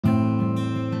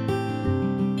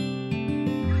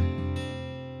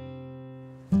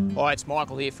Hi, it's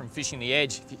Michael here from Fishing the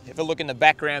Edge. If you have a look in the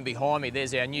background behind me,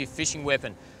 there's our new fishing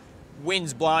weapon.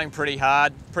 Wind's blowing pretty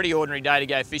hard, pretty ordinary day to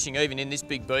go fishing even in this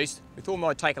big beast. We thought we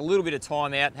might take a little bit of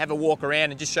time out, have a walk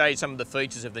around and just show you some of the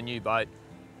features of the new boat.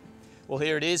 Well,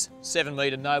 here it is, 7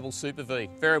 metre Noble Super V.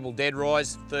 Variable dead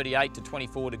rise, 38 to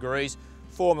 24 degrees,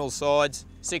 4mm sides,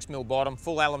 6mm bottom,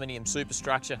 full aluminium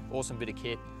superstructure, awesome bit of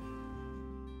kit.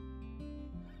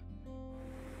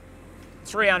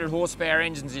 300 horsepower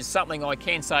engines is something I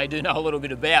can say I do know a little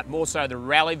bit about, more so the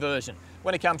rally version.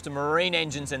 When it comes to marine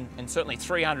engines and certainly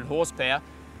 300 horsepower,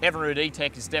 Evinrude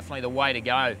E-TEC is definitely the way to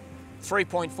go.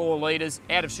 3.4 litres,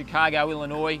 out of Chicago,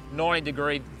 Illinois, 90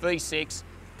 degree V6,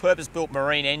 purpose-built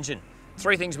marine engine.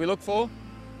 Three things we look for: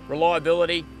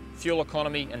 reliability, fuel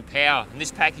economy and power, and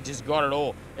this package has got it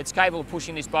all. It's capable of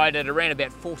pushing this boat at around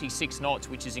about 46 knots,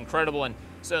 which is incredible and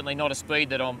certainly not a speed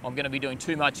that I'm going to be doing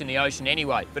too much in the ocean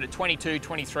anyway. But at 22,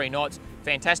 23 knots,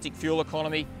 fantastic fuel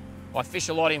economy. I fish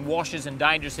a lot in washes and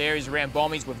dangerous areas around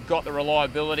bommies. We've got the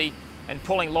reliability, and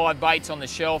pulling live baits on the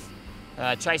shelf,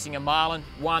 chasing a marlin,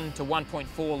 1 to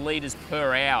 1.4 litres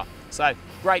per hour. So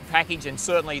great package, and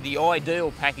certainly the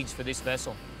ideal package for this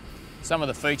vessel. Some of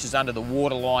the features under the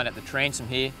waterline at the transom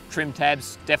here: trim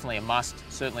tabs, definitely a must,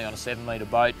 certainly on a 7 metre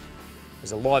boat.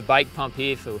 There's a live bait pump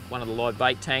here for one of the live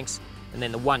bait tanks, and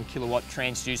then the 1 kilowatt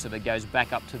transducer that goes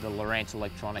back up to the Lowrance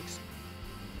electronics.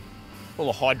 All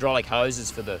the hydraulic hoses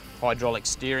for the hydraulic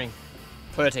steering.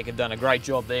 Pertec have done a great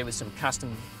job there with some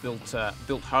custom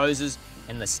built hoses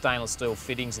and the stainless steel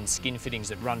fittings and skin fittings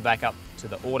that run back up to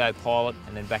the autopilot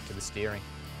and then back to the steering.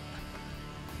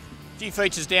 A few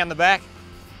features down the back: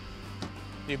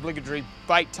 the obligatory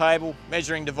bait table,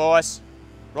 measuring device,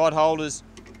 rod holders,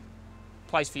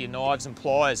 place for your knives and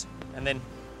pliers, and then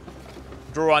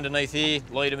drawer underneath here,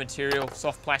 leader material,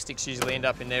 soft plastics usually end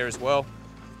up in there as well.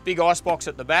 Big ice box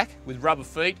at the back with rubber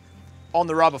feet on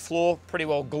the rubber floor, pretty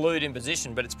well glued in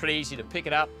position, but it's pretty easy to pick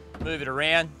it up, move it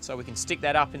around, so we can stick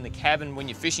that up in the cabin when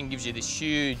you're fishing. Gives you this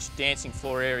huge dancing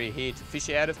floor area here to fish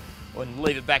out of, or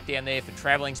leave it back down there for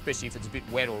travelling, especially if it's a bit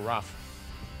wet or rough.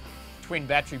 Twin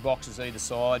battery boxes either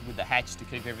side with the hatch to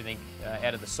keep everything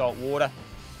out of the salt water.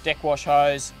 Deck wash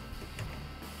hose,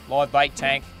 live bait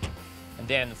tank, and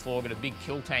down the floor got a big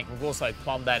kill tank. We've also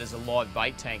plumbed that as a live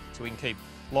bait tank so we can keep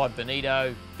live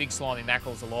bonito, big slimy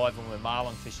mackerels alive when we're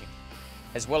marlin fishing.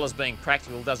 As well as being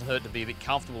practical, it doesn't hurt to be a bit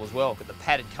comfortable as well. Got the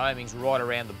padded coamings right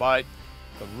around the boat.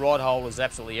 Got rod holders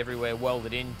absolutely everywhere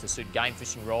welded in to suit game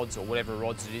fishing rods or whatever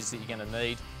rods it is that you're going to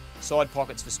need. Side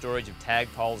pockets for storage of tag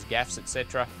poles, gaffs,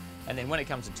 etc. And then when it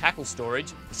comes to tackle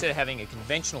storage, instead of having a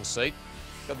conventional seat,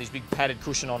 got this big padded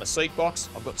cushion on a seat box.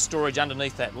 I've got storage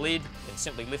underneath that lid, and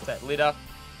simply lift that lid up,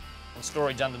 and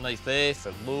storage underneath there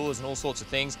for lures and all sorts of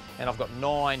things. And I've got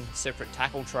 9 separate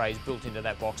tackle trays built into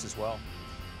that box as well.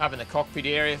 Up in the cockpit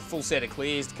area, full set of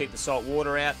clears to keep the salt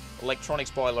water out.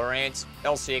 Electronics by Lowrance,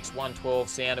 LCX 112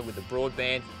 sounder with the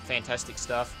broadband, fantastic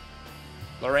stuff.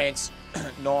 Lowrance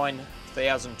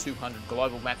 9200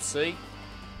 Global Map C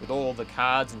with all the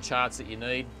cards and charts that you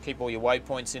need. Keep all your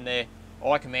waypoints in there.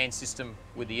 iCommand system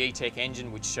with the E-TEC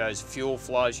engine, which shows fuel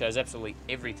flow, shows absolutely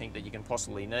everything that you can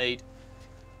possibly need.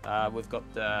 We've got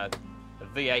a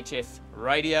VHF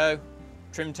radio,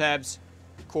 trim tabs,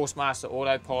 Coursemaster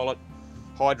autopilot,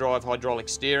 high drive hydraulic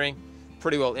steering.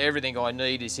 Pretty well everything I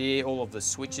need is here. All of the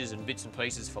switches and bits and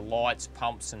pieces for lights,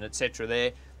 pumps and etc.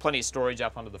 there. Plenty of storage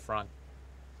up under the front.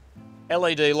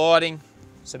 LED lighting,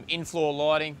 some in-floor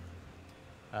lighting,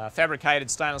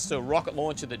 fabricated stainless steel rocket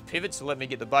launcher that pivots to let me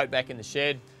get the boat back in the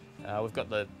shed. We've got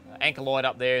the anchor light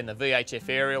up there in the VHF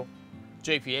aerial,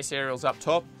 GPS aerials up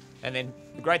top, and then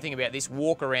the great thing about this,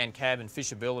 walk around cabin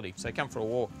fishability. So come for a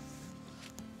walk.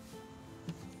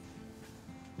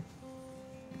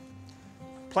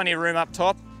 Plenty of room up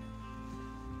top.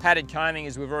 Padded coaming,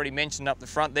 as we've already mentioned, up the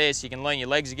front there, so you can lean your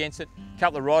legs against it. A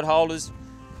couple of rod holders,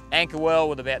 anchor well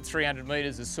with about 300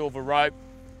 metres of silver rope,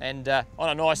 and on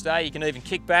a nice day you can even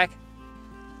kick back,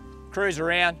 cruise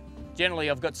around. Generally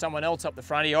I've got someone else up the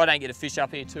front here. I don't get to fish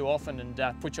up here too often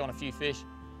and put you on a few fish.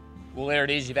 Well, there it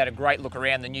is. You've had a great look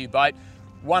around the new boat.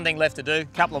 One thing left to do,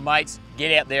 couple of mates,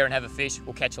 get out there and have a fish.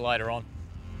 We'll catch you later on.